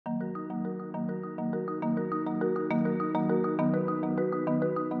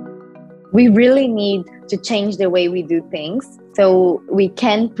We really need to change the way we do things so we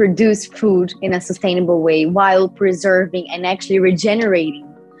can produce food in a sustainable way while preserving and actually regenerating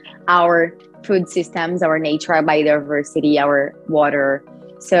our food systems, our nature, our biodiversity, our water.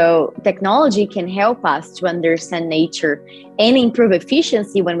 So technology can help us to understand nature and improve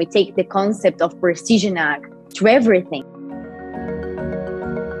efficiency when we take the concept of precision ag to everything.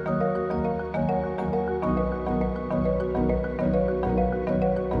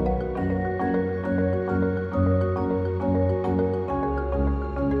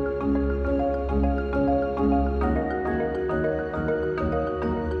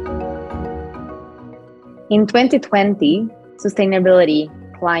 In 2020, sustainability,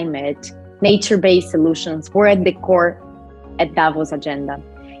 climate, nature-based solutions were at the core at Davos Agenda.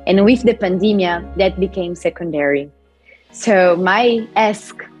 And with the pandemic, that became secondary. So my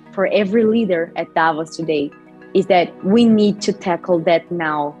ask for every leader at Davos today is that we need to tackle that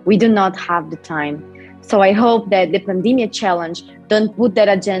now. We do not have the time. So I hope that the pandemic challenge don't put that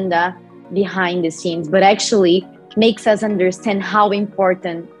agenda behind the scenes, but actually makes us understand how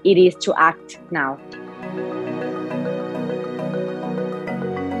important it is to act now.